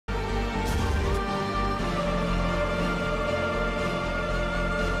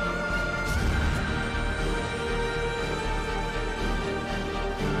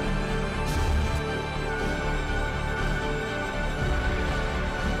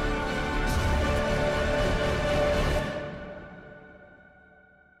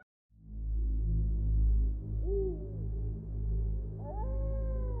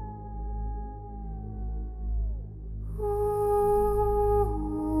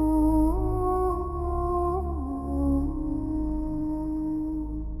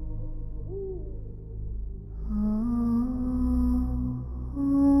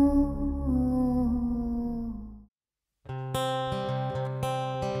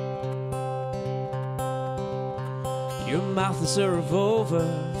Your mouth is a revolver,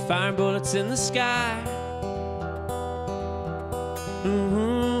 firing bullets in the sky.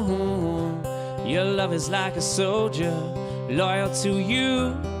 Your love is like a soldier, loyal to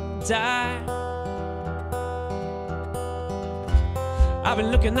you, die. I've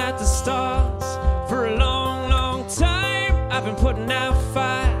been looking at the stars for a long, long time. I've been putting out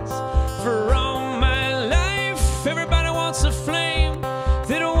fires for all my life. Everybody wants a flame,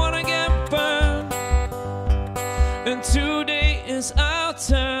 they don't want to get burned. And today is our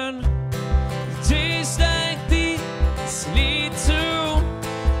turn. Days like these lead to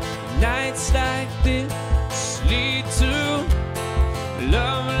nights like this, lead to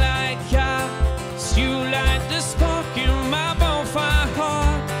love like ours. You light the spark in my bonfire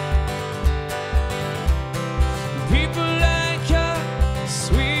heart. People like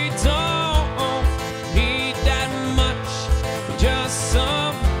us, we don't need that much. Just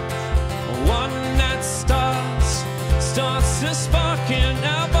someone that starts to spark in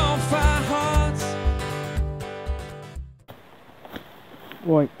our bonfire hearts.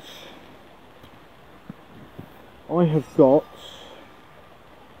 Right, I have got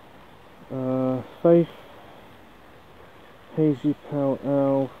Faith Hazy Pale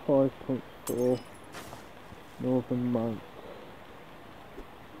Ale 5.4 Northern Monk.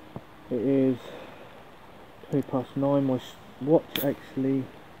 It is 9:20. My watch actually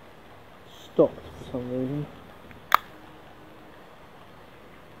stopped for some reason.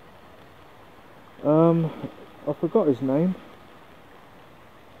 I forgot his name.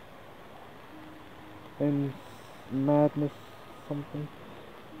 And Madness something.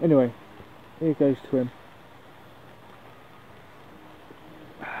 Anyway, here goes to him.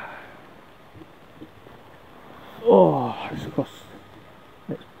 Oh,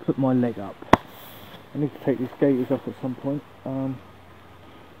 let's put my leg up. I need to take these gaiters off at some point.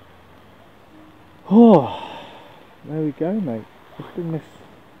 Oh, there we go, mate. Let's bring this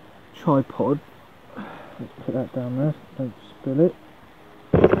tripod. Let's put that down there. Don't spill it.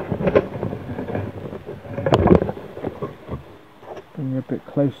 Bring you a bit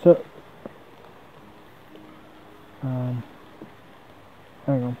closer.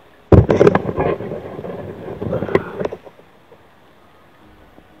 Hang on.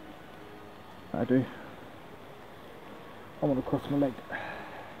 I do. I want to cross my leg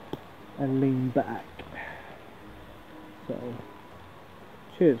and lean back. So,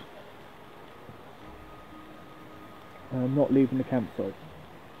 cheers. I'm not leaving the campsite.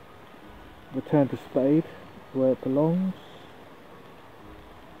 Return to spade where it belongs.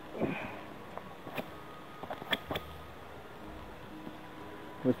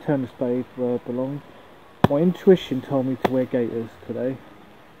 Return the spade where it belongs. My intuition told me to wear gaiters today,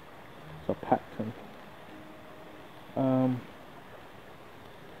 so I packed them.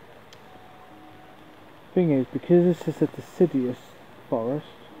 Thing is, because this is a deciduous forest,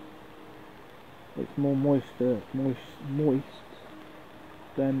 it's more moist than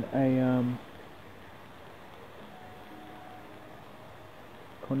a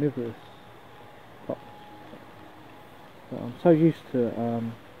carnivorous forest. So I'm so used to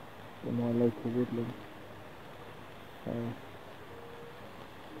my local woodland. So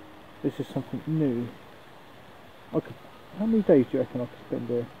this is something new. How many days do you reckon I could spend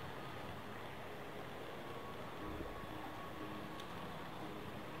here?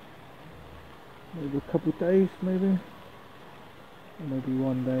 Maybe a couple of days, maybe, or maybe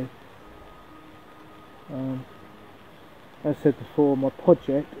one day. As I said before, my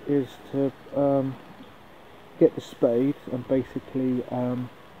project is to get the spade and basically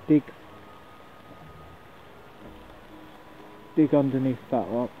dig underneath that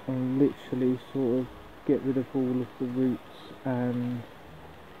up and literally sort of get rid of all of the roots and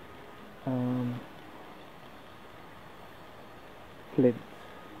flint,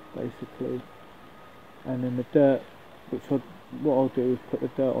 basically. And then the dirt, what I'll do is put the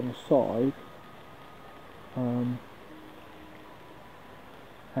dirt on the side,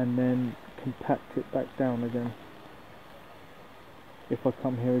 and then compact it back down again if I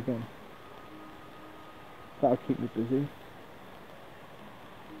come here again. That'll keep me busy.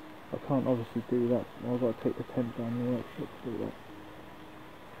 I can't obviously do that. I've got to take the tent down the workshop to do that.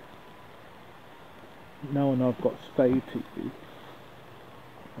 Now I know I've got spade to use.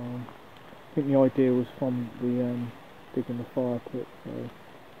 I think the idea was from the digging the fire pit. So,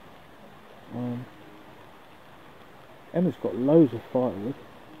 Emma's got loads of firewood.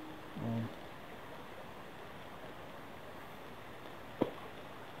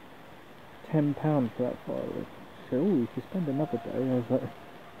 £10 for that firewood. She said, "Oh, you could spend another day." I was like,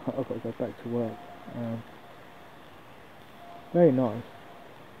 "I've got to go back to work." Very nice.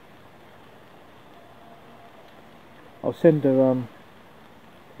 I'll send her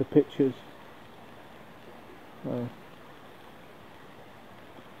the pictures.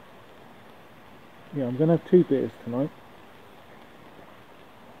 Yeah, I'm gonna have 2 beers tonight.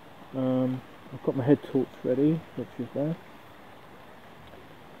 I've got my head torch ready, which is there.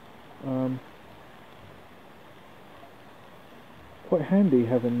 Quite handy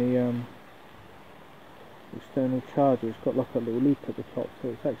having the external charger. It's got like a little loop at the top, so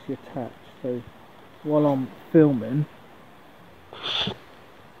it's actually attached. So while I'm filming,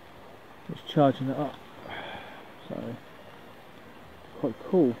 it's charging it up. So quite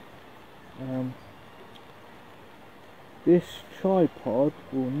cool. This tripod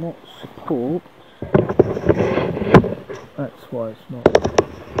will not support. That's why it's not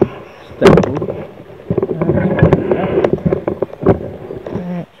stable.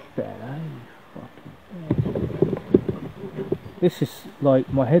 That's better. This is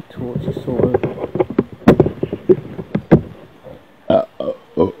like my head torch is sort of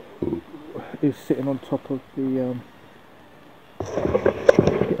is sitting on top of the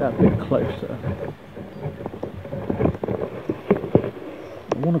get that a bit closer.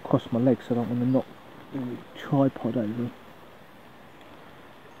 I want to cross my legs so I don't want to knock the tripod over,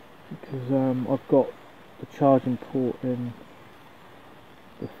 because I've got the charging port in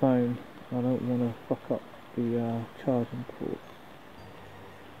the phone. I don't want to fuck up the charging port.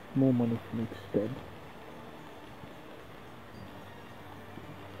 More money for me to spend.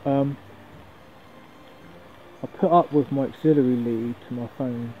 I put up with my auxiliary lead to my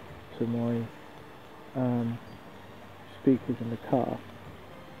phone to my speakers in the car,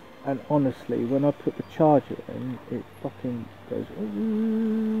 and honestly when I put the charger in, it fucking goes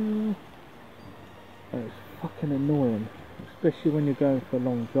and it's fucking annoying, especially when you're going for a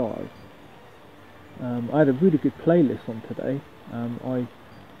long drive. I had a really good playlist on today.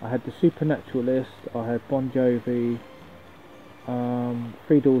 I had the Supernatural list, I had Bon Jovi,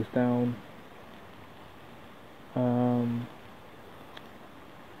 3 Doors Down,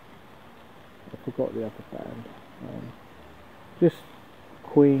 I forgot the other band, just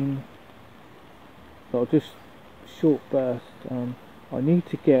Queen. So just short burst. I need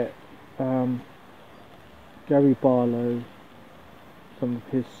to get Gary Barlow, some of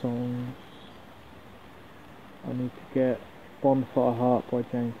his songs. I need to get Bonfire Heart by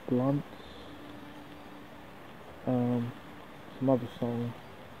James Blunt, some other songs.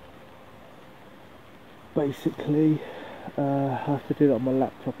 Basically, I have to do that on my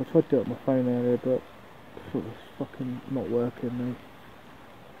laptop. I tried to do it on my phone earlier, but it's fucking not working, mate.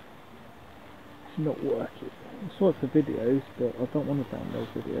 It's not working. It's right for videos, but I don't want to download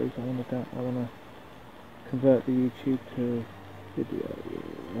videos. I want to convert the YouTube to video,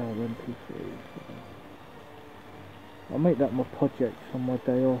 MP3. I'll make that my project on my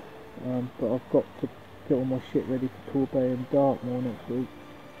day off, but I've got to get all my shit ready for Torbay and Dartmoor next week.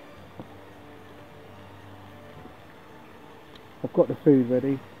 I've got the food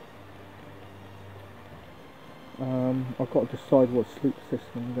ready. I've got to decide what sleep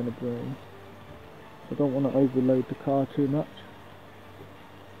system I'm going to bring. I don't want to overload the car too much,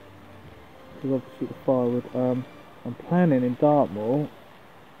 because obviously the firewood. I'm planning in Dartmoor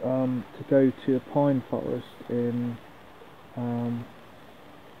to go to a pine forest in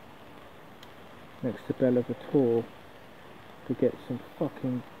next to Bellevator to get some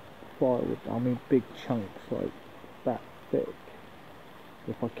fucking firewood. I mean big chunks, like that thick,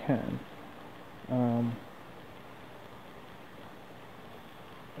 if I can.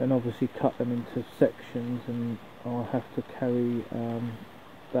 And obviously cut them into sections, and I'll have to carry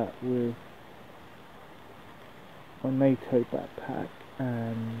that with my NATO backpack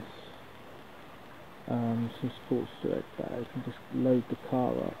and some sports direct bags, and just load the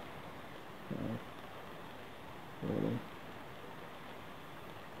car up. Really.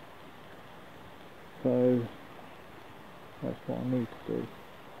 So that's what I need to do.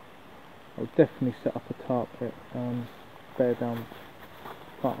 I'll definitely set up a tarp at Bear Down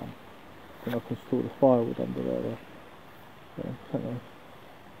Farm, then I can store the firewood under there. So, anyway.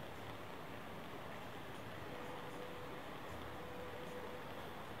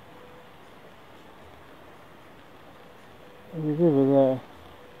 There's a river there.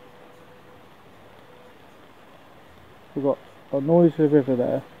 We've got a noisy river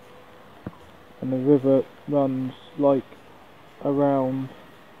there, and the river runs like around.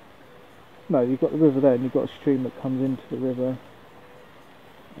 No, you've got the river there, and you've got a stream that comes into the river.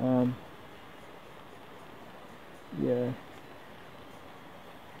 Yeah,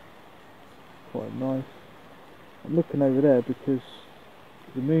 quite nice. I'm looking over there because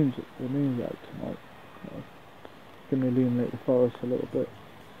the moon's out tonight. It's going to illuminate the forest a little bit.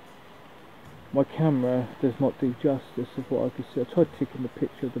 my camera does not do justice of what I could see. I tried taking the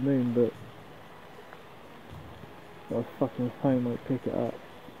picture of the moon, but my fucking phone won't pick it up.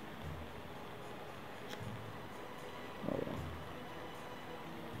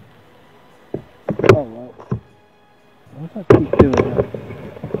 Oh well. Why does that keep doing that?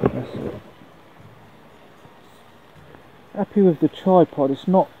 That's it. Happy with the tripod. It's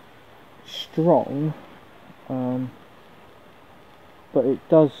not strong, but it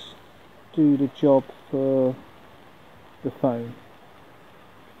does do the job for the phone.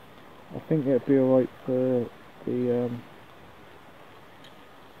 I think it'd be alright for the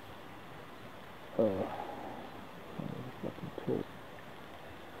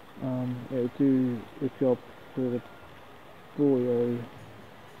it'll do the job for the Boyo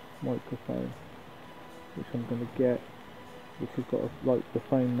microphone, which I'm going to get, which has got like the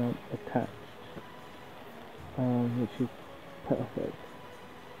phone mount attached, which is perfect,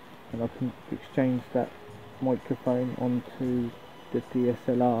 and I can exchange that microphone onto the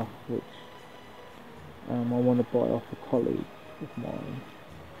DSLR, which I want to buy off a colleague of mine.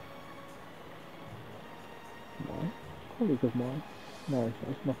 Colleague of mine? No,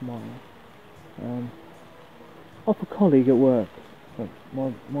 it's not mine. Off a colleague at work. But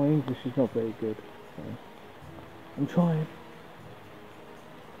my English is not very good, so I'm trying.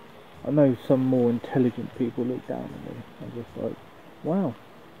 I know some more intelligent people look down on me. I'm just like, wow,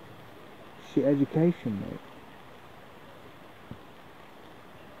 shit education, mate.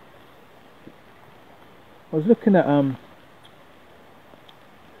 I was looking at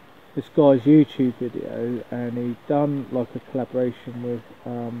this guy's YouTube video, and he'd done like a collaboration with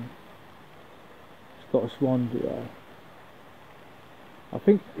Scottish Swan Duo. I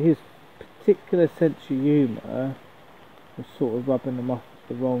think his particular sense of humour was sort of rubbing them off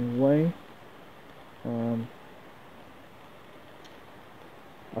the wrong way. I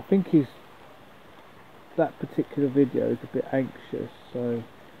think that particular video is a bit anxious, so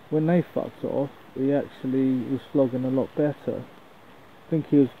when they fucked off, he actually was flogging a lot better. I think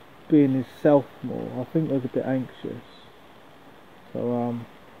he was being himself more. I think I was a bit anxious. So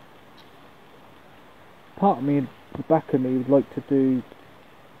part of me, in the back of me, would like to do,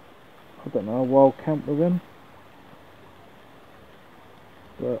 I don't know, a wild camp with him,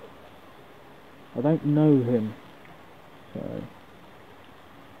 but I don't know him, so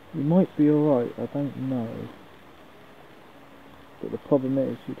he might be alright, I don't know. But the problem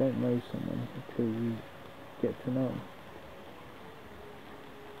is, you don't know someone until you get to know them.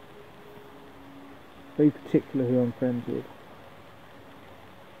 Very particular who I'm friends with.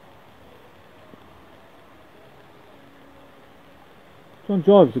 John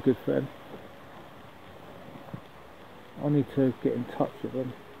Jive's a good friend. I need to get in touch with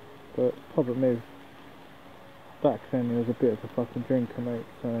him, but the problem is, back then he was a bit of a fucking drinker, mate,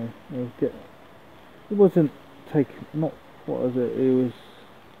 so he wasn't taking, not, what was it, it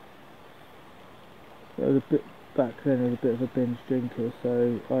was a bit, back then he was a bit of a binge drinker,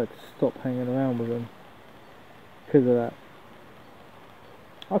 so I had to stop hanging around with him because of that.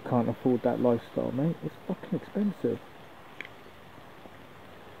 I can't afford that lifestyle, mate, it's fucking expensive.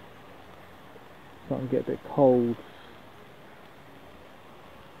 Starting to get a bit cold.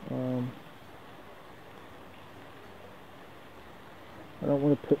 I don't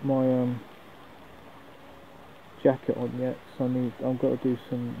want to put my jacket on yet, so I've got to do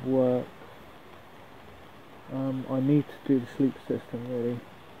some work. I need to do the sleep system, really.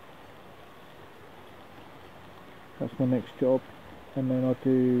 That's my next job, and then I'll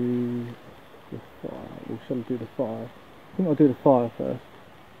do the fire. Or shall I do the fire? I think I'll do the fire first,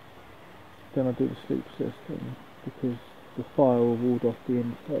 then I'll do the sleep system, because the fire will ward off the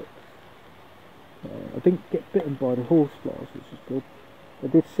insects. I didn't get bitten by the horseflies, which is good. They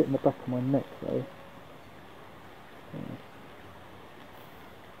did sit in the back of my neck though. I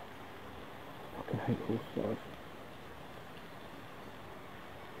fucking hate horseflies.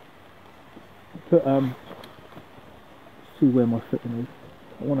 But see where my footing is.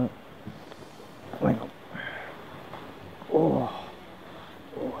 I wanna, hang on. Oh,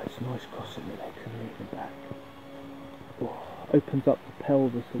 it's nice crossing the legs and leaning back. Oh, opens up the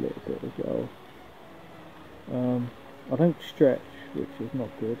pelvis a little bit as well. I don't stretch, which is not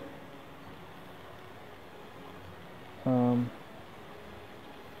good. I'm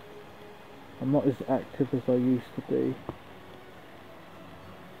not as active as I used to be.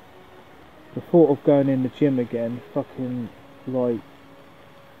 The thought of going in the gym again fucking, like,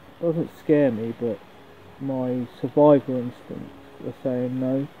 doesn't scare me, but my survival instincts are saying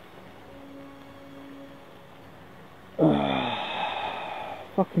no.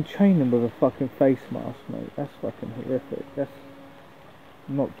 Fucking training with a fucking face mask, mate, that's fucking horrific. That's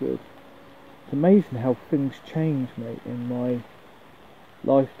not good. It's amazing how things change, mate, in my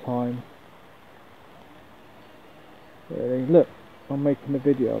lifetime. Really, look, I'm making a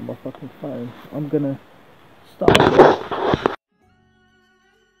video on my fucking phone. I'm gonna start it.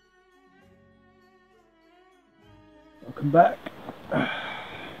 I'll come back.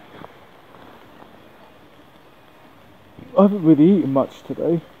 I haven't really eaten much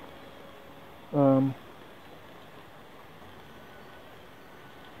today.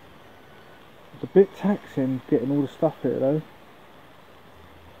 It's a bit taxing getting all the stuff here though.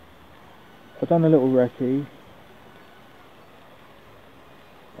 I've done a little recce.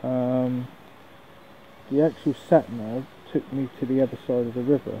 The actual sat-nav took me to the other side of the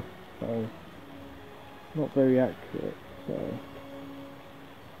river, so not very accurate, so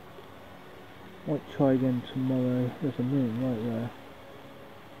might try again tomorrow. There's a moon right there,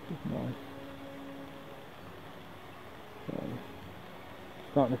 which is nice. So,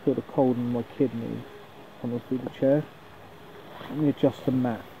 starting to feel the cold in my kidneys coming through the chair. Let me adjust the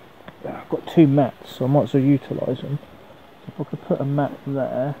mat. I've got 2 mats, so I might as well utilise them. If I could put a mat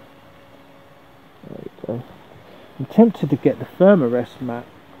there. There we go. I'm tempted to get the Thermarest mat,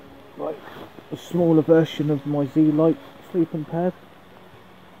 like a smaller version of my Z-Lite sleeping pad.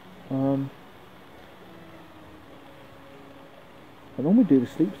 I normally do the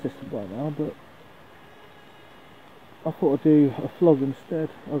sleep system by now, but I thought I'd do a vlog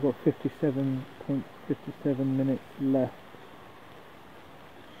instead. I've got 57.57 minutes left.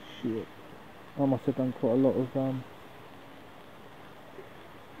 Shit. I must have done quite a lot of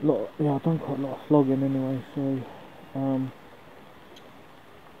yeah, I've done quite a lot of vlogging anyway, so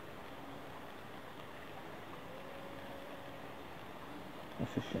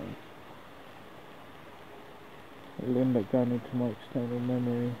that's a shame. It'll end up going into my external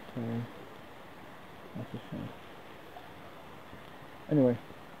memory, so that's a shame. Anyway,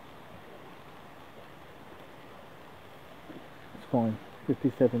 it's fine.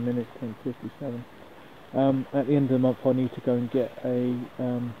 57 minutes, 10:57. At the end of the month, I need to go and get a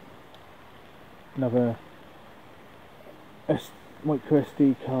another micro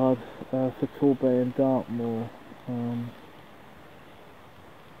SD card for Torbay and Dartmoor.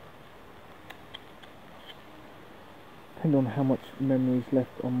 Depending on how much memory is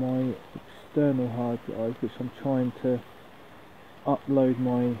left on my external hard drive, which I'm trying to upload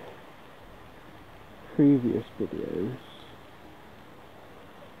my previous videos.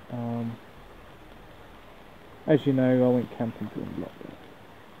 As you know, I went camping during lockdown,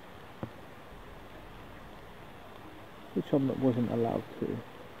 which I wasn't allowed to.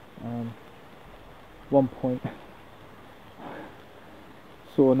 One point,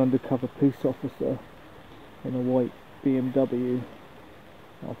 saw an undercover police officer in a white BMW.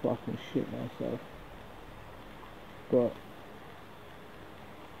 I fucking shit myself. But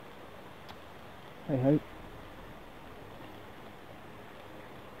hey ho.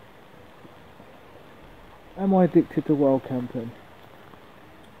 Am I addicted to wild camping?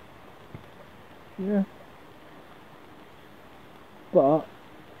 Yeah. But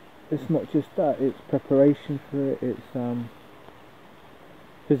it's not just that, it's preparation for it, it's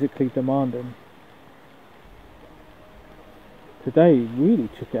physically demanding. Today really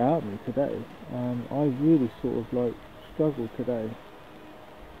took it out of me today. I really sort of like struggled today.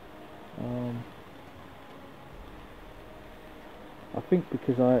 I think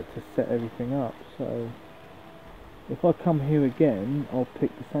because I had to set everything up, so if I come here again, I'll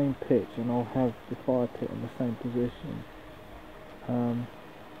pick the same pitch and I'll have the fire pit in the same position.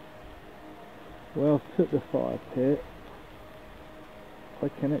 Where I've put the fire pit, I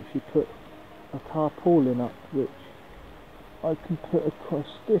can actually put a tarpaulin up, which I can put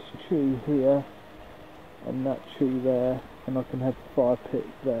across this tree here and that tree there, and I can have the fire pit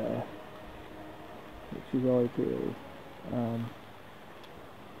there, which is ideal.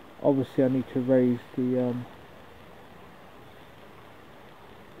 Obviously I need to raise the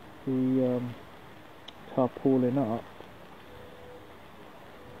tarpaulin up,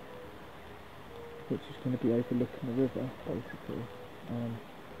 which is going to be overlooking the river basically.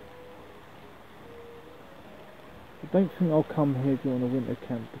 I don't think I'll come here during a winter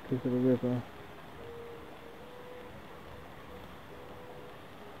camp because of the river.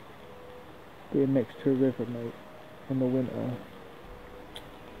 Being next to a river, mate, in the winter,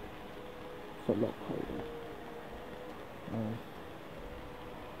 it's a lot colder.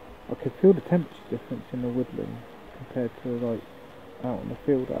 I could feel the temperature difference in the woodland compared to like out in the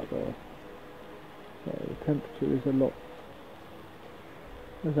field out there. So the temperature is a lot.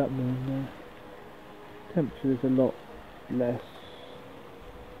 What does that mean there? Temperature is a lot less,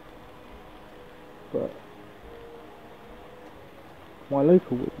 but my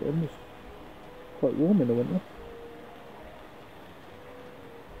local woodlands quite warm in the winter.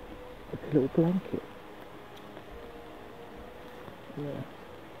 Like a little blanket. Yeah.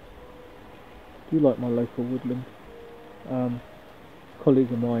 Do you like my local woodland?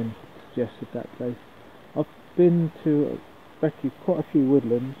 Colleague of mine suggested that place. I've been to actually quite a few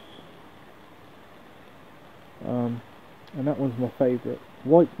woodlands, and that one's my favourite.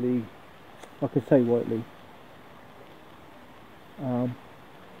 Whiteley, I could say Whiteley.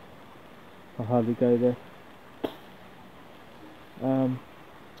 I hardly go there.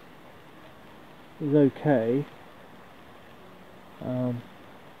 It's okay,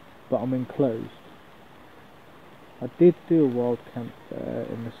 but I'm enclosed. I did do a wild camp there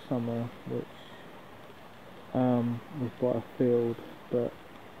in the summer, which was by a field, but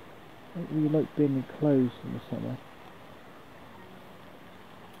I don't really like being enclosed in the summer.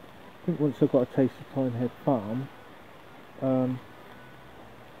 I think once I got a taste of Tynehead Farm, I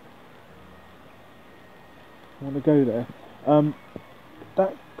want to go there.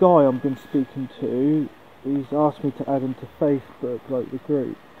 That guy I've been speaking to, he's asked me to add him to Facebook, like the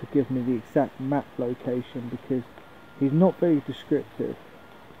group, to give me the exact map location, because he's not very descriptive.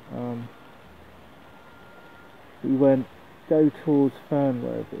 He went, go towards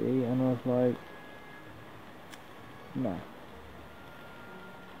Fernworthy, and I was like, no.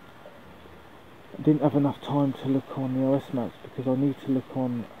 I didn't have enough time to look on the OS maps, because I need to look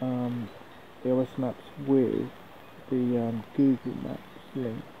on the OS maps with the Google Maps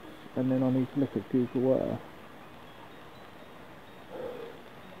links, and then I need to look at Google Earth.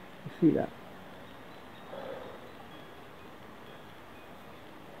 You see that?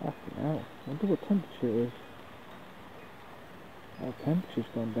 Fucking hell. I wonder what temperature it is. Our temperature's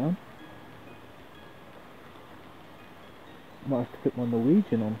gone down. I might have to put my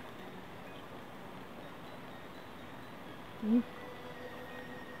Norwegian on.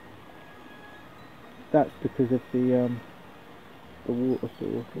 That's because of the water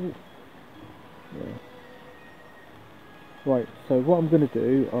source. Ooh. Yeah. Right, so what I'm going to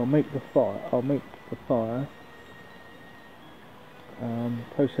do, I'll make the fire,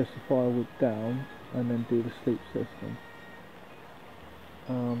 process the firewood down, and then do the sleep system.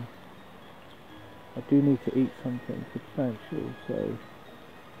 I do need to eat something substantial, so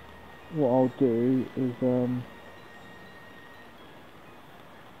what I'll do is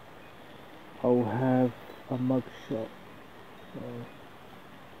I'll have a mug shot. So,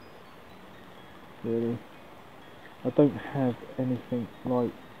 really, I don't have anything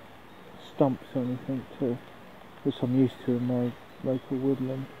like stumps or anything which I'm used to in my local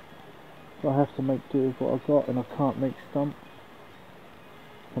woodland. So I have to make do with what I've got, and I can't make stumps.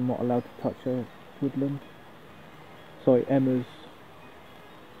 I'm not allowed to touch a woodland. Sorry, Emma's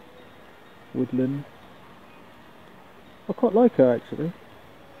woodland. I quite like her actually.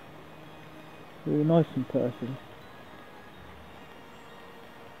 Really nice in person.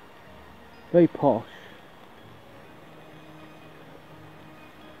 Very posh.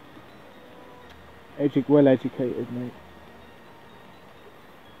 Well educated, mate.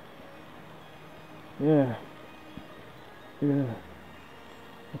 Yeah.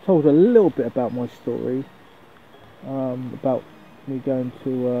 I told a little bit about my story, about me going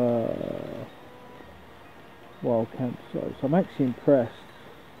to wild campsites. I'm actually impressed.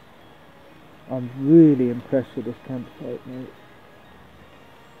 I'm really impressed with this campsite, mate.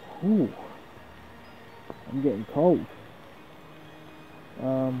 Ooh, I'm getting cold.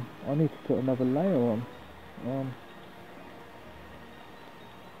 I need to put another layer on.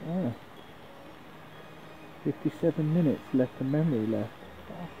 Yeah. 57 minutes left of memory left.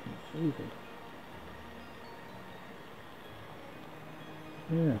 Fucking Jesus.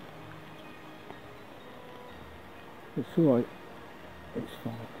 Yeah. It's alright. It's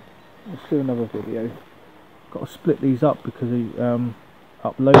fine. Let's do another video. Got to split these up because I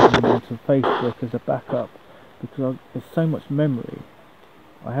uploading them onto Facebook as a backup, because there's so much memory.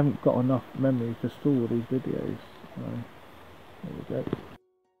 I haven't got enough memory to store all these videos. There we go.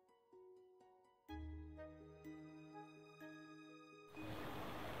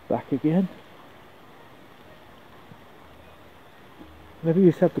 Back again. Never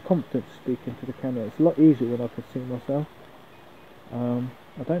used to have the confidence speaking to the camera. It's a lot easier when I can see myself.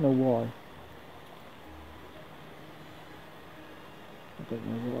 I don't know why. I don't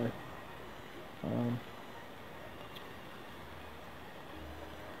know why.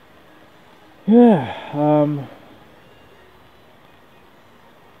 Yeah.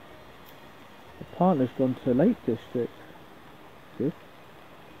 The partner's gone to Lake District. Good.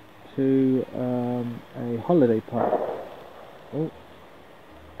 To a holiday park. Oh.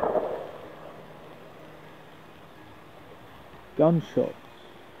 Gunshots.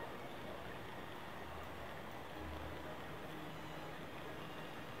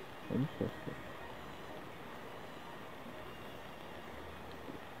 interesting.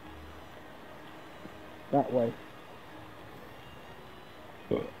 That way.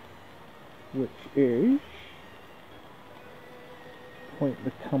 Which is... point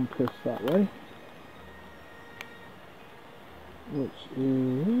the compass that way. Which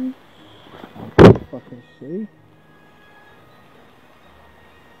is... if I can see.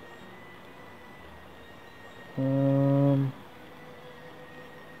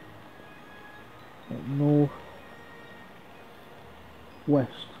 North,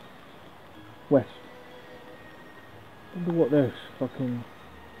 west, west. Wonder what they're fucking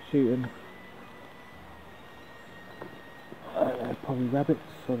shooting. Probably rabbits,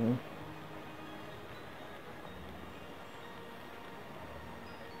 I don't know.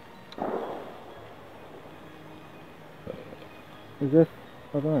 Is this?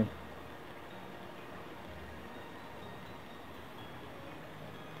 I don't know.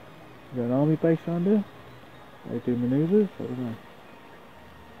 Is there an army base around here? They do manoeuvres? I don't know.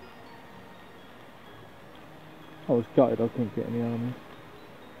 I was gutted I couldn't get any army.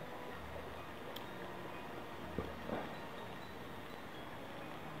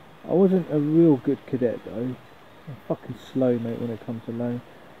 I wasn't a real good cadet though. I'm fucking slow, mate, when it comes to learning.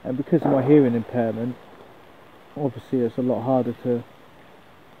 And because of my hearing impairment, obviously it's a lot harder to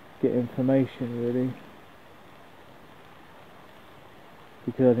get information really.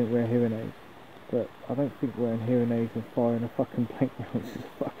 Because I didn't wear hearing aids. But I don't think wearing hearing aids and firing a fucking blank round is a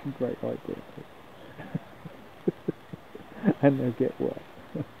fucking great idea. And they'll get wet.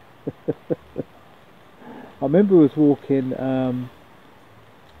 I remember I was walking, I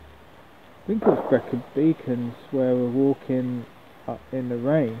think it was Brecon Beacons, where we were walking up in the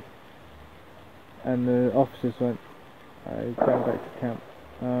rain. And the officers went, going back to camp.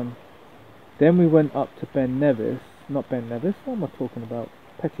 Then we went up to Ben Nevis. Not Ben Nevis, what am I talking about?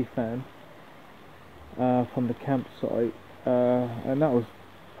 Petty Fan, from the campsite, and that was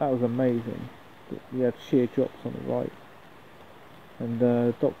amazing. We had sheer drops on the right, and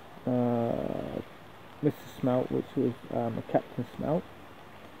Mr. Smelt, which was a Captain Smelt,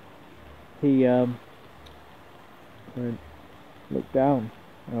 he went, looked down,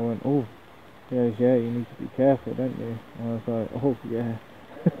 and I went, oh, he goes, yeah, you need to be careful, don't you? And I was like, oh yeah.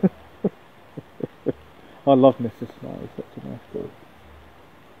 I love Mr. Smart, he's such a nice guy.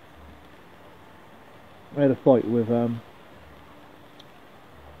 I had a fight with,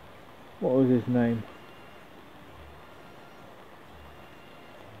 what was his name?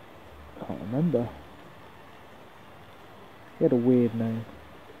 Can't remember. He had a weird name.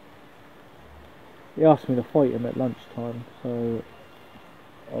 He asked me to fight him at lunchtime, so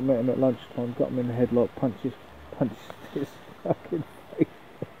I met him at lunchtime, got him in the headlock, punched his fucking face.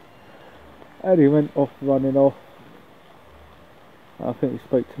 And he went off, running off. I think he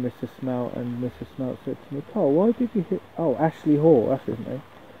spoke to Mr. Smelt, and Mr. Smelt said to me, Carl, why did you hit... Oh, Ashley Hoare, that's his name.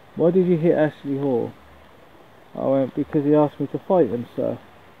 Why did you hit Ashley Hoare? I went, because he asked me to fight him, sir.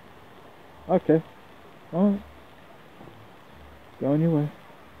 Okay. Alright. Go on your way.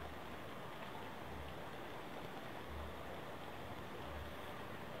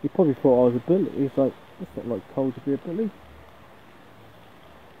 He probably thought I was a bully. He's like, it's not like Cole to be a bully.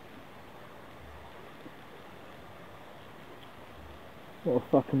 What a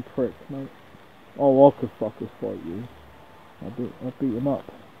fucking prick, mate. Oh, I could fucking fight you. I'd beat him up.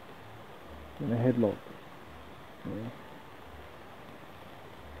 In a headlock. Yeah.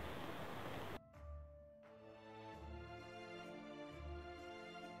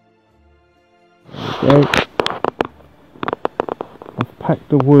 Okay. I've packed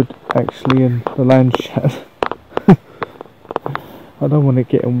the wood actually in the land shed. I don't want it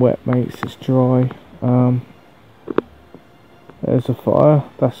getting wet, mates. It's dry. There's a fire.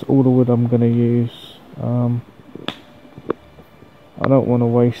 That's all the wood I'm going to use. I don't want to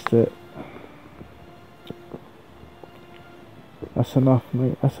waste it. That's enough,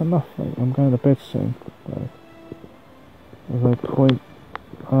 mate. That's enough, mate. I'm going to bed soon. So there's no point.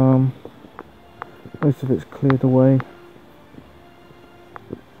 Most of it's cleared away.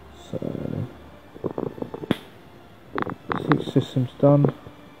 So seat system's done.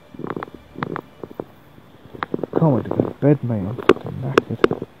 Can't wait to go to bed, mate. I'm fucking knackered.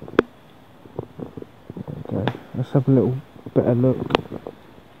 There we go. Let's have a little better look.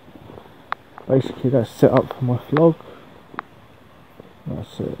 Basically, that's set up for my vlog.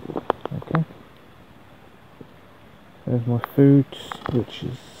 That's it. Okay. There's my food, which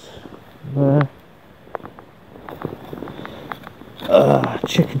is there.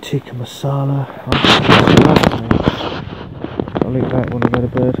 Chicken tikka masala. I'll eat that when I go to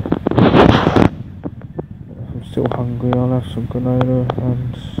bed. If I'm still hungry, I'll have some granola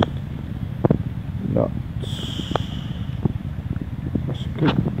and shut. That's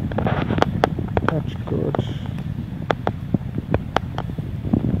good. That's good.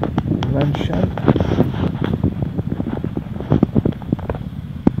 Lampshade.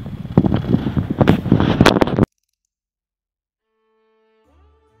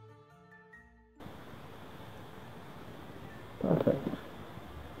 Perfect.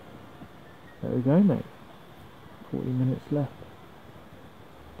 There we go, mate. 40 minutes left.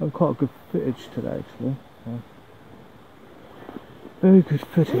 Done quite a good footage today, actually. Yeah. Very good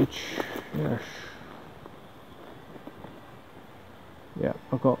footage. Yes. Yeah,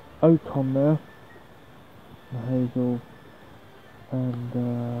 I've got oak on there, the hazel,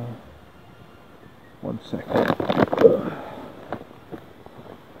 and 1 second.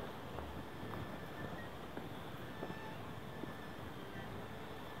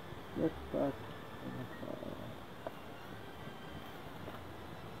 Get back on the fire.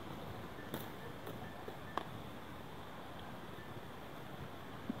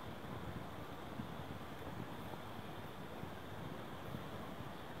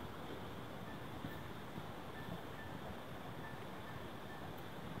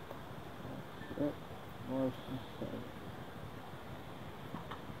 That's it. Nice and safe.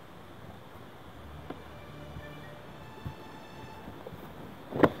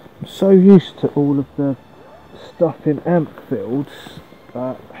 I'm so used to all of the stuff in amp fields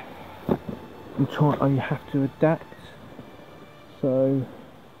that I have to adapt. So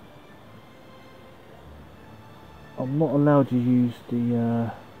I'm not allowed to use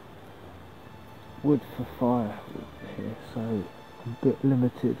the wood for fire here, so I'm a bit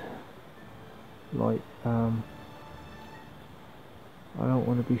limited. Like I don't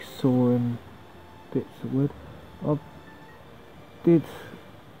want to be sawing bits of wood. I did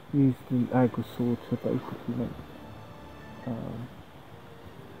use the agrisaw to basically make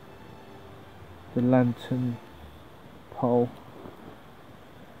the lantern pole,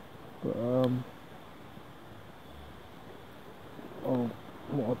 but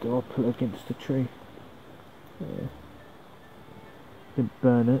what I'll do, I'll put it against the tree. Yeah. Didn't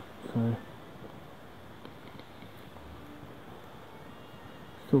burn it, so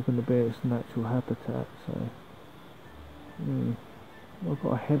still going to be its natural habitat. So I've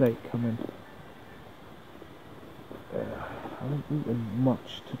got a headache coming. I haven't eaten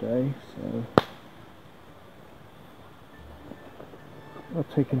much today, so I've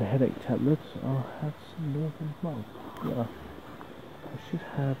taken the headache tablets. I'll have some Northern Mug. Yeah, I should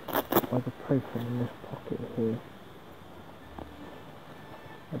have ibuprofen in this pocket here.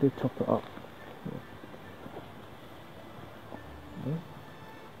 I did top it up.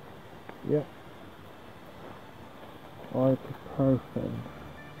 Yeah. Ibuprofen.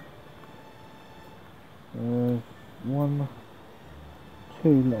 There's 1,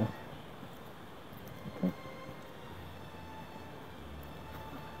 2 left. Okay.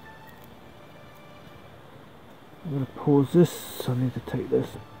 I'm going to pause this. I need to take this.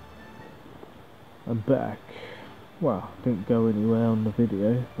 I'm back. Well, didn't go anywhere on the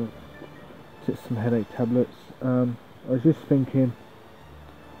video, but took some headache tablets. I was just thinking,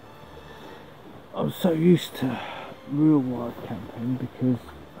 I'm so used to real wild camping because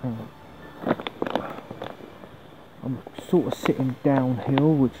I'm sort of sitting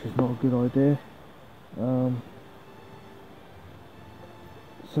downhill, which is not a good idea. So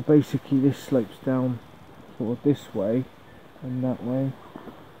basically this slopes down sort of this way and that way.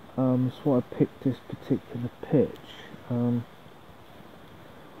 That's why I picked this particular pitch,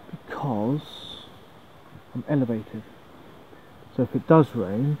 because I'm elevated. So if it does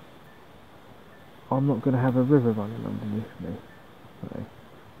rain, I'm not going to have a river running underneath me. Okay.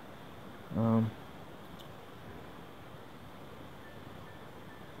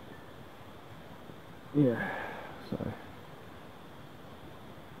 Yeah, so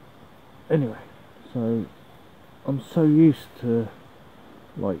anyway, so I'm so used to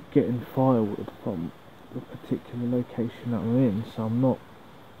like getting firewood from the particular location that I'm in, so I'm not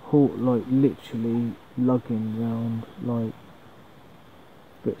like literally lugging around like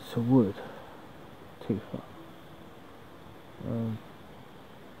bits of wood too far.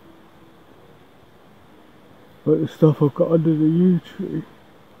 Like the stuff I've got under the yew tree,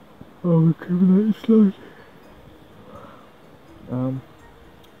 I'll accumulate slowly.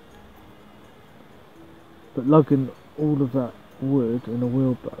 But lugging all of that wood in a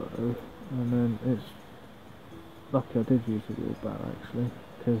wheelbarrow, and then it's lucky I did use a wheelbarrow actually,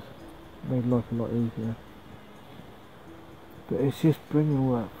 because it made life a lot easier. But it's just bringing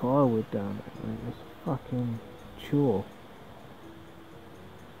all that firewood down there, mate. It's a fucking chore.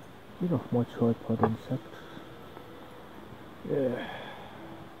 Get off my tripod, insect. Yeah,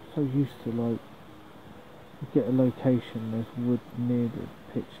 so used to like you get a location, there's wood near the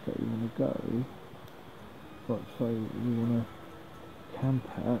pitch that you want to go, like so you want to camp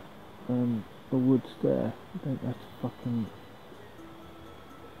at, and the wood's there. You don't have to fucking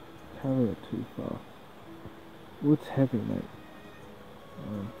carry it too far. Wood's heavy, mate.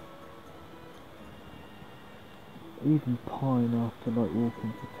 Even pine, after like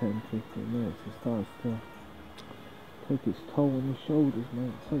walking for 10-15 minutes, it starts to take its toll on your shoulders,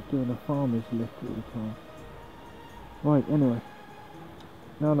 mate. It's like doing a farmer's lift all the time. Right, anyway,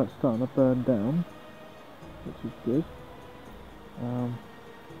 now that's starting to burn down, which is good.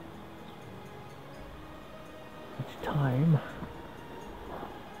 Each time,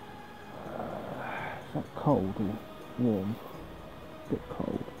 is that cold or warm? A bit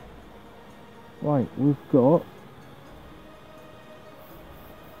cold. Right, we've got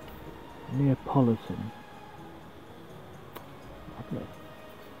Neapolitan. Lovely.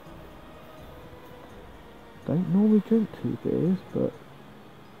 Don't normally drink 2 beers, but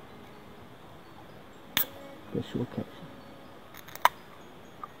special occasion.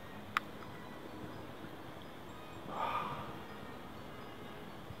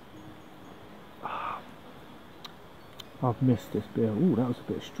 I've missed this beer. Ooh, that was a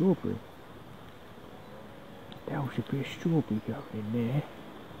bit of strawberry. There should be a strawberry going in there.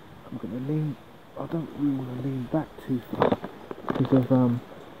 I'm gonna lean. I don't really want to lean back too far because of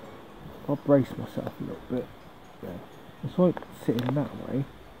I'll brace myself a little bit. Yeah, it's like sitting that way.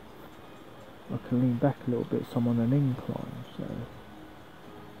 I can lean back a little bit, so I'm on an incline. So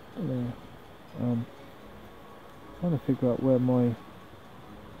yeah, trying to figure out where my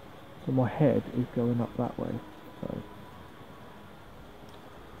head is going up that way. So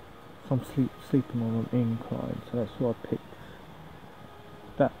I'm sleeping on an incline, so that's why I picked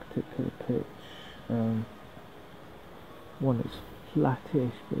that particular pitch. One is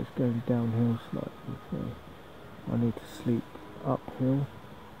flattish, but it's going downhill slightly, so I need to sleep uphill.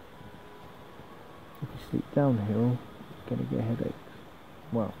 If you sleep downhill, you're going to get headaches.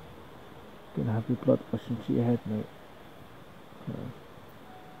 Well, you're going to have your blood rushing to your head, mate. So,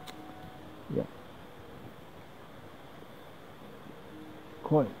 yeah.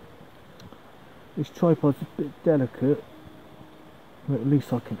 Quite. This tripod's a bit delicate, but at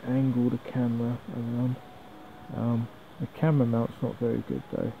least I can angle the camera around. The camera mount's not very good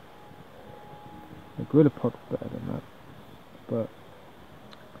though. The gorilla pod's better than that, but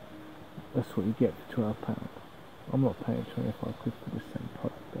that's what you get for £12. I'm not paying 25 quid for the same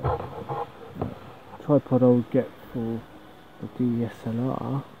product though. Tripod I would get for the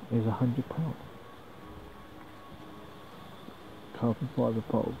DSLR is £100. Carbon fibre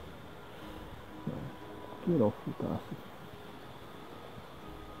pole. So, get off, you bastard.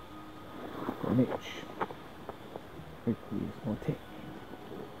 Got an itch. Hopefully it's my tick.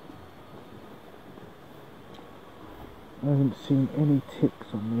 I haven't seen any ticks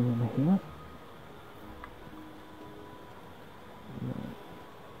on me in here. No.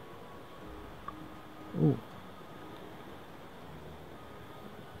 Ooh.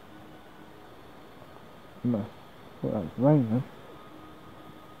 No. Well, that was raining.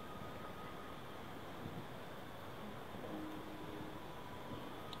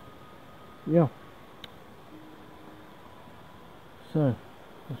 Yeah. So,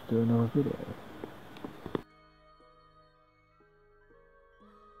 let's do another video.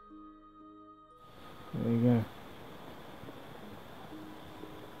 There you go.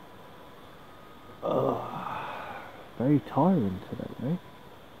 Oh, very tiring today, mate.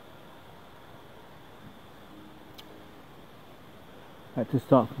 Had to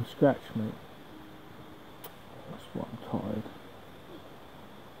start from scratch, mate. That's why I'm tired.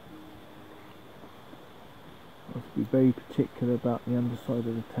 I have to be very particular about the underside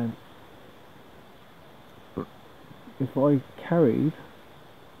of the tent. If I carried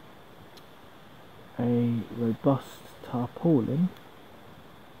a robust tarpaulin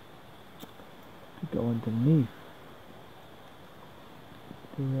to go underneath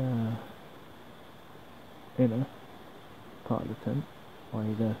the inner part of the tent,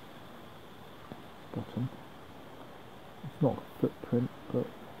 i.e. the bottom. It's not a footprint, but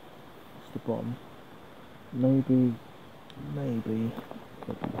it's the bottom. Maybe it'll be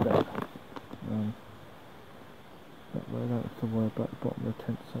better. That way I don't have to worry about the bottom of the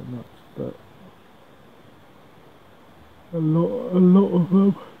tent so much, but a lot of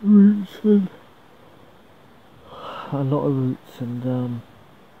roots and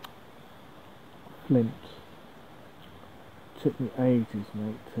flint. Took me ages,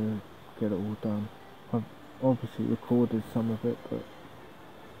 mate, to get it all done. I've obviously recorded some of it, but it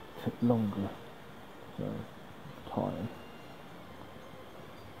took longer, so I'm tired.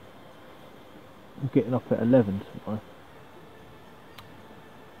 I'm getting up at 11 tomorrow.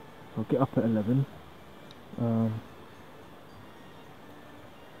 So I'll get up at 11.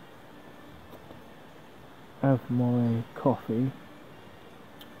 Have my coffee.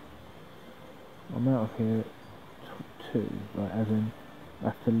 I'm out of here at 2, like as in I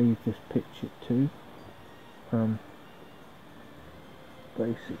have to leave this pitch at 2.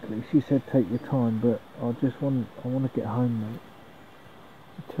 Basically, she said take your time, but I want to get home, mate.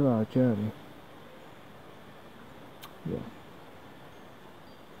 It's a 2-hour journey. Yeah.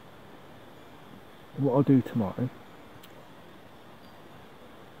 What I'll do tomorrow,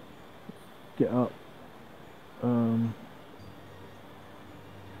 get up,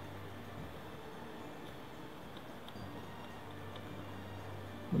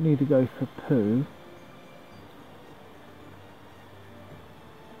 we need to go for poo.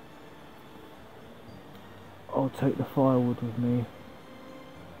 I'll take the firewood with me,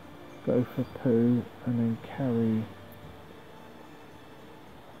 go for poo, and then carry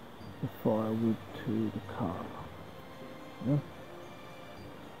the firewood to the car. Yeah?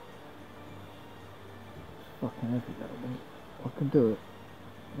 It's fucking heavy that, mate. I can do it.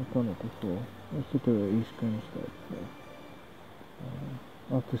 I've done it before. I used to do it at East Grinstead, so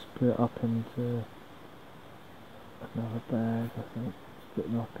I'll just split it up into another bag, I think. Split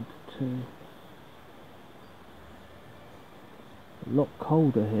them up into 2. A lot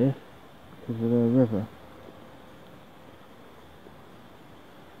colder here because of the river.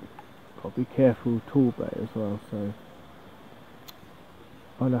 Got to be careful with Torbay as well, so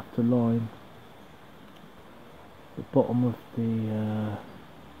I'll have to line the bottom of the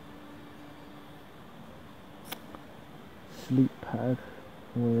sleep pad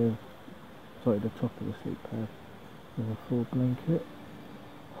with, sorry, the top of the sleep pad with a full blanket.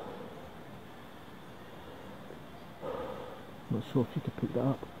 Not sure if you could pick that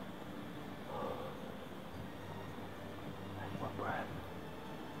up. Take my breath.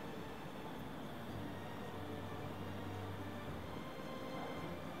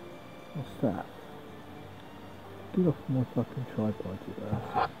 What's that? Get off my fucking tripod, you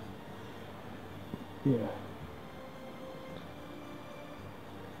bastard. Yeah.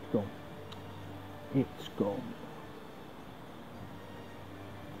 It's gone. It's gone.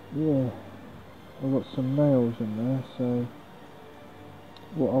 Yeah. I've got some nails in there, so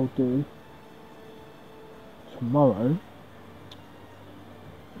what I'll do tomorrow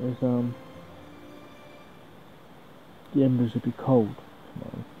is the embers will be cold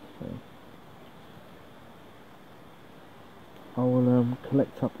tomorrow, so I will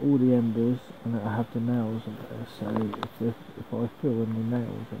collect up all the embers and I have the nails in there, so if I feel any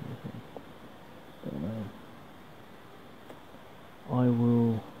nails or anything, then I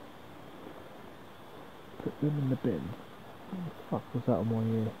will put them in the bin. What the fuck was that on my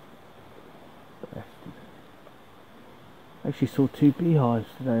ear? Bastard. I actually saw 2 beehives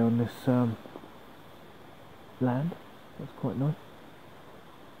today on this land. That's quite nice.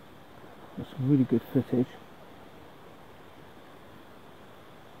 Got some really good footage.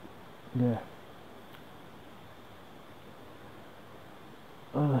 Yeah.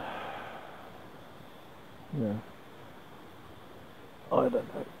 Yeah. I don't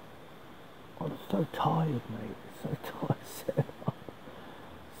know. I'm so tired, mate. So tired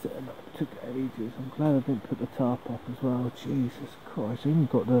setting up took ages. I'm glad I didn't put the tarp up as well. Jesus Christ, I even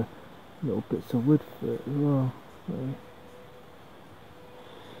got the little bits of wood for it as well. So,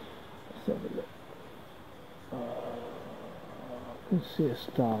 let's have a look. I can see a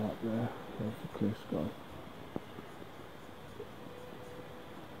star up there. There's the clear sky.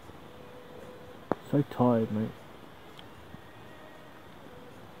 So tired, mate.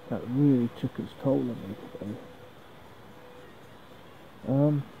 That really took its toll on me today.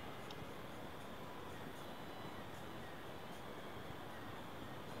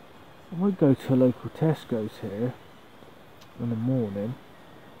 I might go to a local Tesco's here in the morning.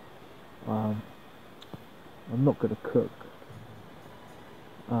 I'm not going to cook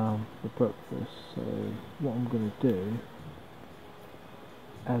for breakfast, so what I'm going to do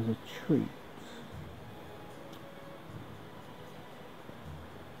as a treat,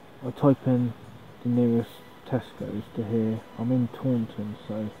 I'll type in the nearest Tesco's to here. I'm in Taunton,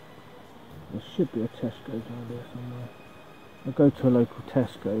 so there should be a Tesco's around here somewhere. I'll go to a local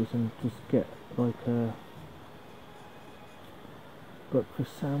Tesco's and just get like a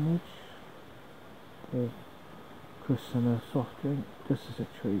breakfast sandwich with crisps and a soft drink, just as a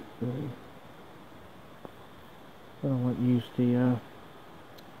treat, really. Then I might use the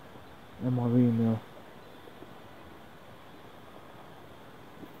MRE meal.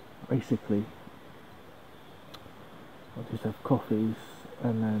 Basically, I'll just have coffees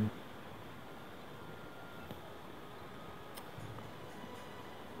and then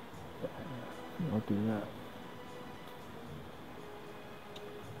I'll do that.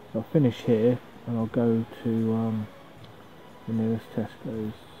 So I'll finish here and I'll go to the nearest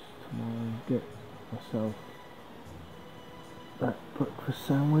Tesco's tomorrow and get myself that breakfast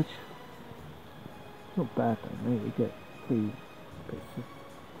sandwich. It's not bad though, mate. You get 3 bits of,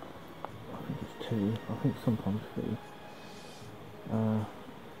 I think it's 2, I think sometimes 3. Well,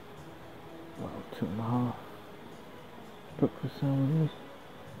 2.5 breakfast sandwiches.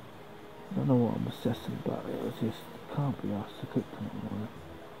 I don't know what I'm assessing about it. I just can't be asked to cook tomorrow.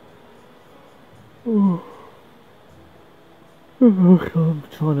 I'm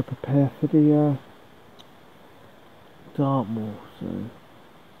trying to prepare for the Dartmoor, so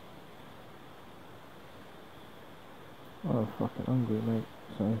I'm fucking hungry, mate.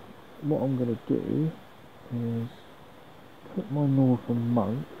 So what I'm gonna do is put my Northern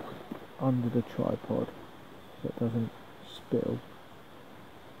Monk under the tripod so it doesn't spill.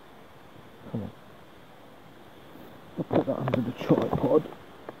 Come on. I'll put that under the tripod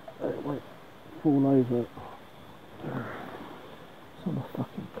so it won't fall over. It's on my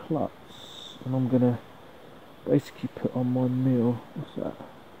fucking clutch, and I'm gonna basically put on my meal. What's that?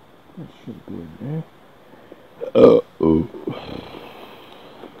 That shouldn't be in there.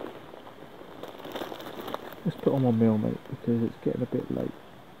 Let's put on my meal, mate, because it's getting a bit late.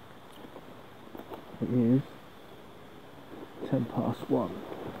 It is 1:10.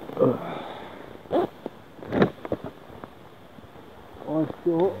 I've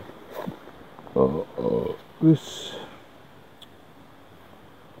got this,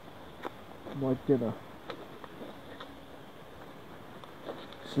 my dinner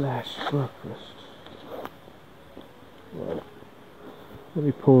 / breakfast. Right, let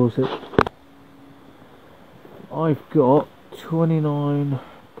me pause it. I've got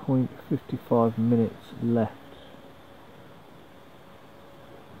 29.55 minutes left.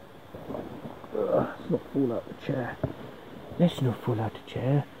 Let's not fall out the chair. Let's not fall out the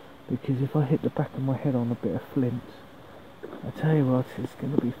chair, because if I hit the back of my head on a bit of flint, I tell you what, it's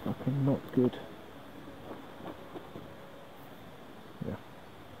going to be fucking not good. Yeah.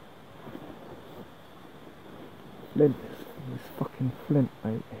 Flint, this fucking flint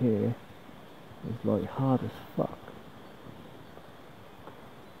out here is like hard as fuck.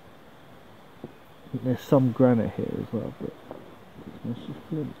 I think there's some granite here as well, but it's mostly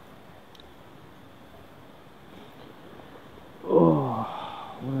flint. Oh,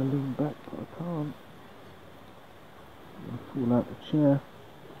 I want to lean back, but I can't. I'm going to fall out the chair.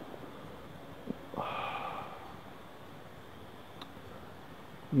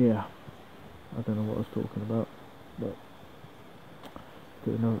 Yeah, I don't know what I was talking about, but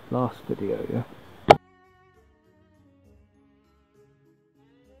doing the last video, yeah.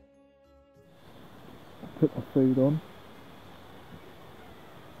 I put my food on.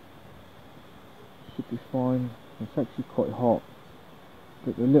 Should be fine. It's actually quite hot,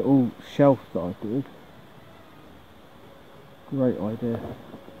 but the little shelf that I did, great idea.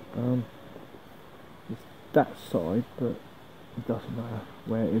 It's that side, but it doesn't matter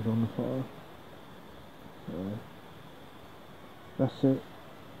where it is on the fire. So that's it.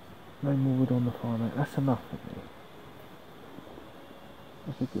 No more wood on the fire, mate. That's enough for me.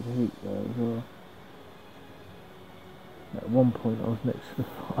 That's a good heat there as well. At one point I was next to the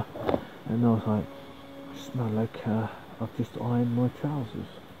fire and I was like, I smell like I've just ironed my trousers.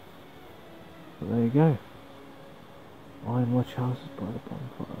 But there you go. Iron my trousers by the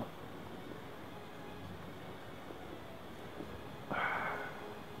bonfire.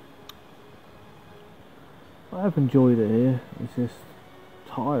 I've enjoyed it here. It's just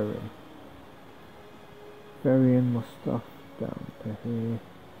tiring. Burying my stuff down to here,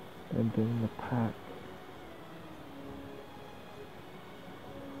 then doing the pack.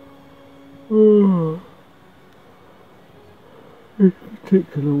 This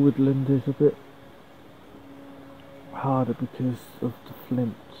particular woodland is a bit harder because of the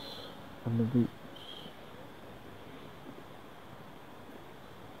flints and the roots.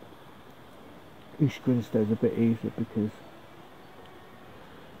 East Grinstead's a bit easier because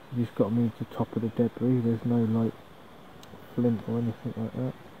you just got to move the top of the debris. There's no like flint or anything like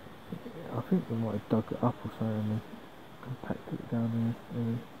that. I think we might have dug it up or something and compacted it down there.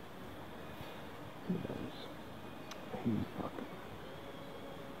 Maybe. Who knows? Who fucking.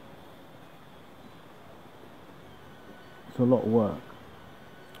 It's a lot of work.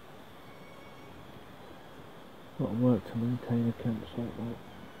 A lot of work to maintain a campsite like that.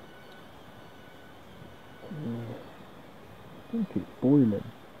 Yeah. I think it's boiling.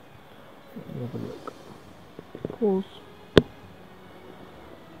 Let me have a look. Pause.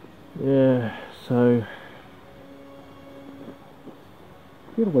 Yeah, so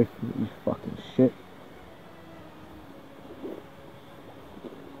Get away from me, you fucking shit.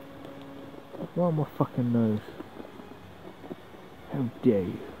 Right on my fucking nose. How dare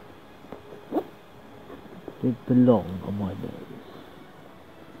you? Didn't belong on my nose.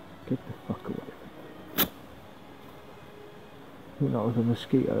 Get the fuck away from me. I think that was a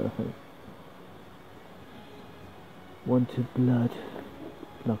mosquito, I think. Wanted blood.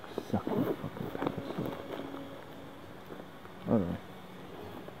 Blood sucking fucking parasite. I don't know.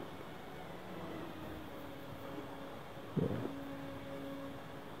 Yeah.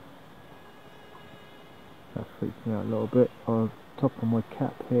 That freaked me out a little bit. On top of my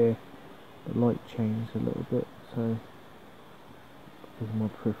cap here, the light changed a little bit, so because of my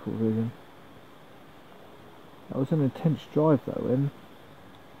peripheral vision. That was an intense drive though, in.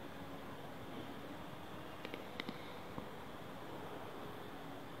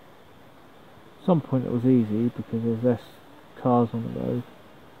 At some point it was easy because there's less cars on the road.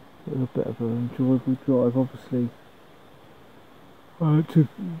 It was a bit of an enjoyable drive, obviously. I had to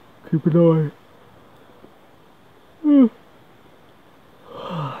keep an eye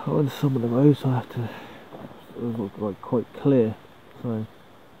on some of the roads. I have to, it was like quite clear, so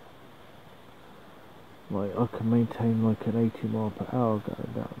like I can maintain like an 80 mile per hour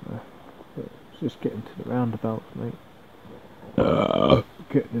going down there. But it's just getting to the roundabouts, mate.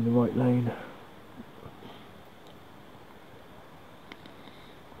 Getting in the right lane.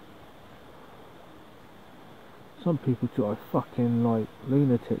 Some people drive fucking like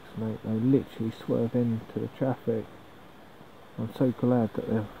lunatics, mate. They literally swerve into the traffic. I'm so glad that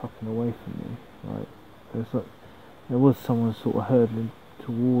they're fucking away from me. Like, there was someone sort of hurtling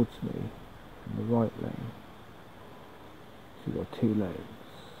towards me in the right lane. So you've got two lanes.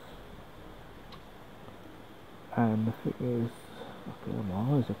 And the thing is, okay,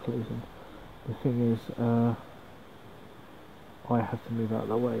 my eyes are closing. The thing is, I have to move out of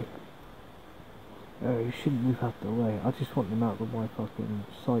the way. You shouldn't move out of the way. I just want them out of my fucking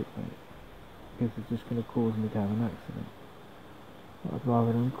sight, mate. Because it's just going to cause me to have an accident. I'd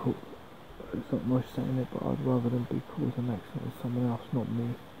rather them it's not nice saying it, but I'd rather them be causing an accident with someone else, not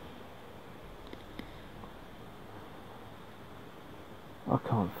me. I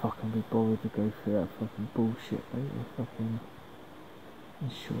can't fucking be bothered to go through that fucking bullshit, mate. With fucking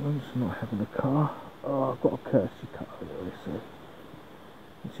insurance, not having a car. Oh, I've got a courtesy car anyway, so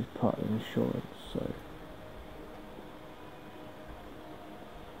it's just part of the insurance, so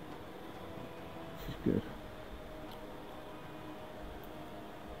which is good.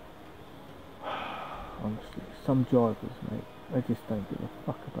 Honestly, some drivers, mate, they just don't give a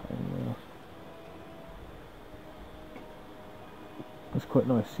fuck about anyone else. That's quite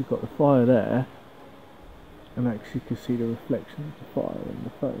nice. You've got the fire there, and actually you can see the reflection of the fire in the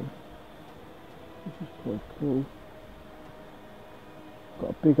phone, which is quite cool.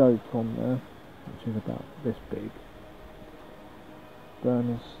 Got a big oak on there, which is about this big,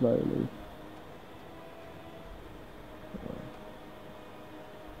 burning slowly.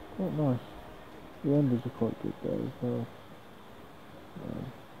 Quite nice. The embers are quite good there as well.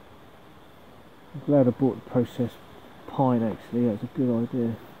 I'm glad I bought the processed pine actually, that's a good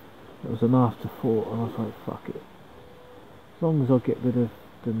idea. It was an afterthought and I was like, fuck it. As long as I get rid of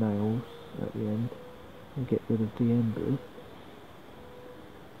the nails at the end and get rid of the embers,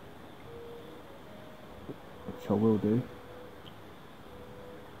 which I will do.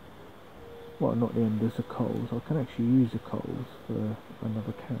 Well, not the embers, the coals. I can actually use the coals for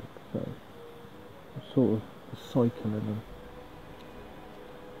another camp, so I'm sort of recycling them.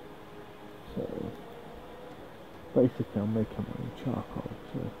 So basically I'm making my own charcoal,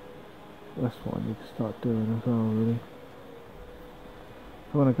 so that's what I need to start doing as well, really.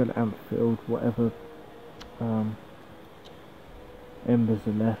 When I go to Ampfield, whatever embers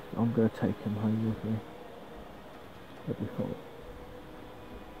are left, I'm going to take them home with me. That'd be fun.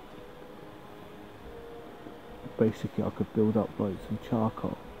 Basically I could build up like some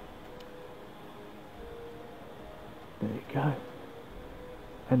charcoal. There you go.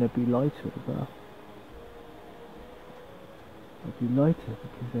 And they'd be lighter as well. They'd be lighter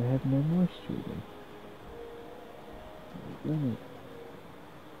because they have no moisture in them.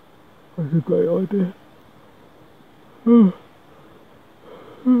 That's a great idea.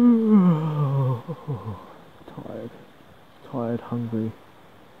 Tired, hungry.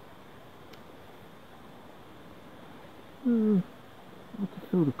 I can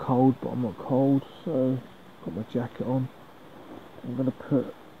feel the cold, but I'm not cold, so got my jacket on. I'm gonna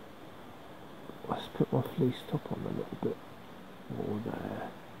let's put my fleece top on a little bit more there.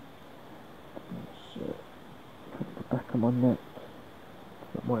 That's it. At the back of my neck.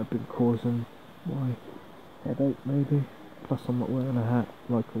 That might have been causing my headache, maybe. plus I'm not wearing a hat,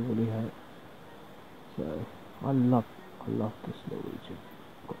 like a woolly hat. So I love this Norwegian.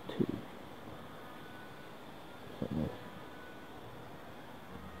 I've got two. So nice.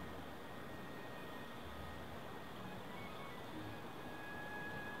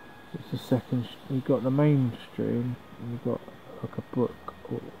 It's the second. You've got the main stream, and you've got like a brook,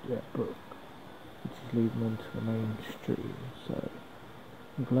 or brook, which is leading onto the main stream. So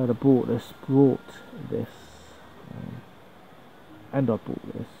I'm glad I brought this, and I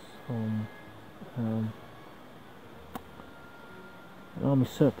bought this from an army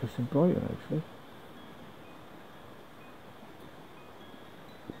surplus in Brighton, actually.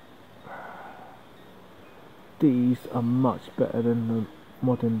 These are much better than the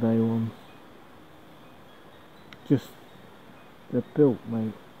modern day ones. Just, they're built,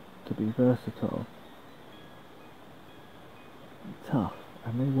 mate, to be versatile, tough,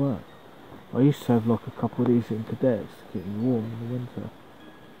 and they work. I used to have like a couple of these in cadets to keep me warm in the winter.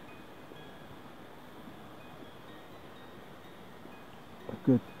 A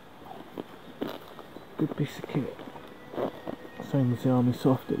good piece of kit. Same as the army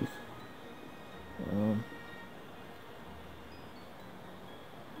softies.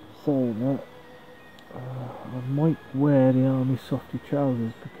 Saying that, I might wear the army softy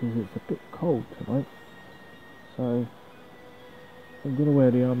trousers because it's a bit cold tonight. So I'm going to wear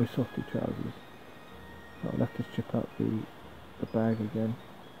the army softy trousers. I'll have to strip out the bag again.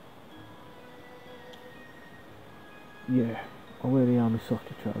 Yeah, I'll wear the army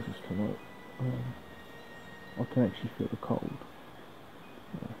softy trousers tonight. I can actually feel the cold.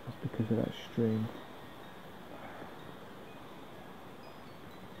 That's because of that stream.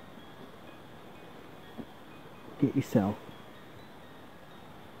 Get yourself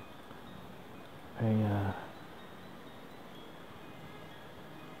a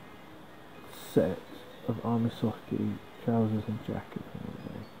set of army softy trousers and jackets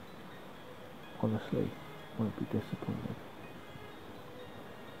anyway. Honestly, won't be disappointed.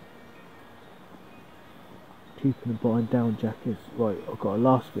 Keeping and buying down jackets. Right, I've got a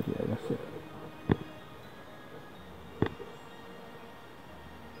last video, that's it.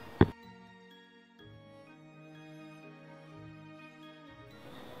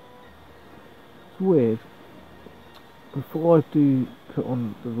 Weird. Before I do put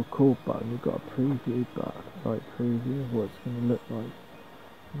on the record button, you've got a preview button, like preview of what it's going to look like.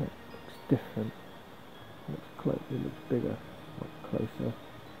 And it looks different. It looks bigger, like closer.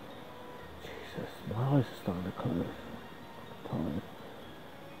 Jesus, my eyes are starting to close. I'm tired.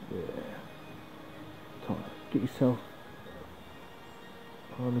 Yeah. Tired. Get yourself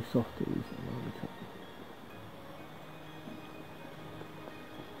army softies and army top.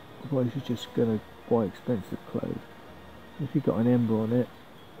 Otherwise you're just going to buy expensive clothes. If you've got an ember on it,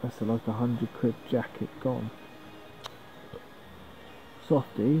 that's like £100 jacket gone.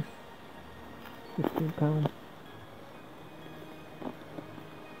 Softies, £15.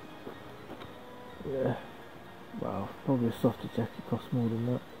 Yeah, well, probably a softer jacket costs more than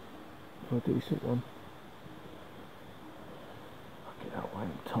that for a decent one. Fucking hell,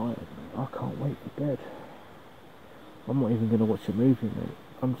 I'm tired, mate. I can't wait for bed. I'm not even going to watch a movie, mate.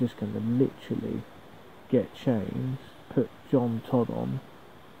 I'm just going to literally get changed, put John Todd on,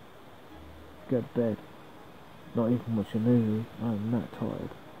 go to bed, not even watch a movie. I'm that tired.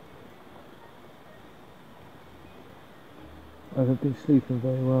 I haven't been sleeping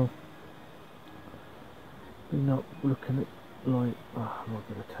very well. Been up looking at, like, I'm not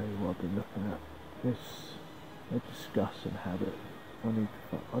going to tell you what I've been looking at. It's a disgusting habit. I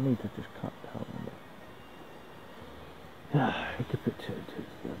need to just cut down on it. You could put two and two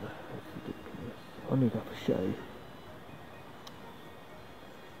together. That's ridiculous. I need to have a shave.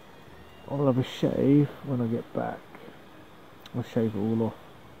 I'll have a shave when I get back. I'll shave it all off.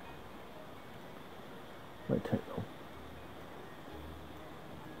 Won't take long.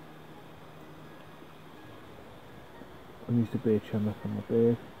 I use the beard trimmer for my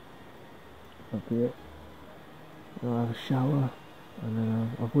beard. That'll be it. Then I'll have a shower, and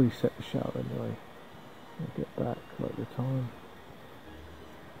then I've already set the shower anyway. I'll get back like the time.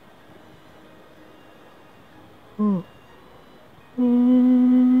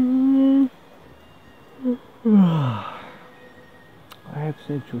 I have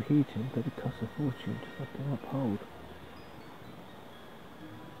central heating, but it costs a fortune to fucking uphold.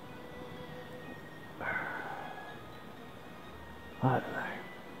 I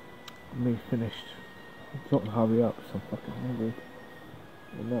don't know. Me finished. It's not hurry up, so I'm fucking hungry.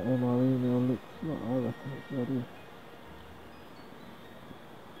 And that MR email looks like, I reckon it's ready.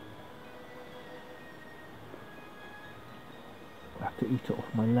 I have to eat it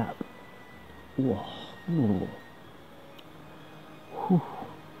off my lap. Whoa. Whoa.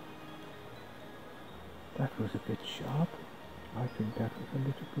 That was a bit sharp. I think that was a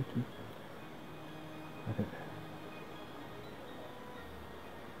little bit, I don't know.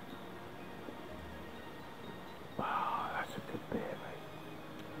 Oh, that's a good beer, mate.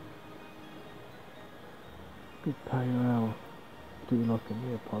 Good pale ale. Do like a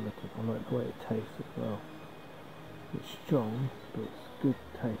Neapolitan. I like the way it tastes as well. It's strong, but it's good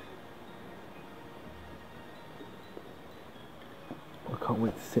taste. I can't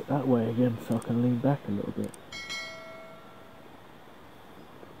wait to sit that way again so I can lean back a little bit.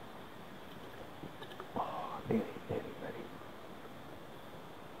 Oh, nearly ready.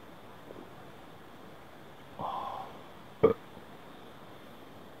 Oh.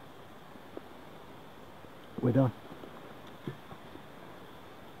 We're done.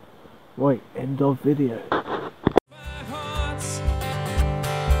 Right, end of video.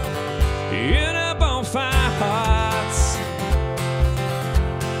 In a bonfire hearts,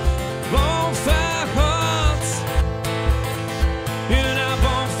 bonfire hearts, in a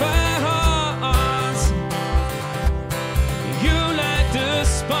bonfire hearts, you like the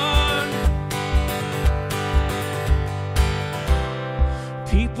spawn.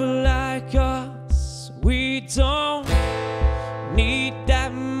 People like us, we don't need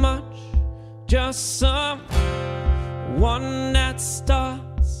that much, just someone that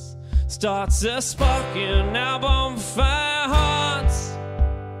starts a spark in our bonfire heart.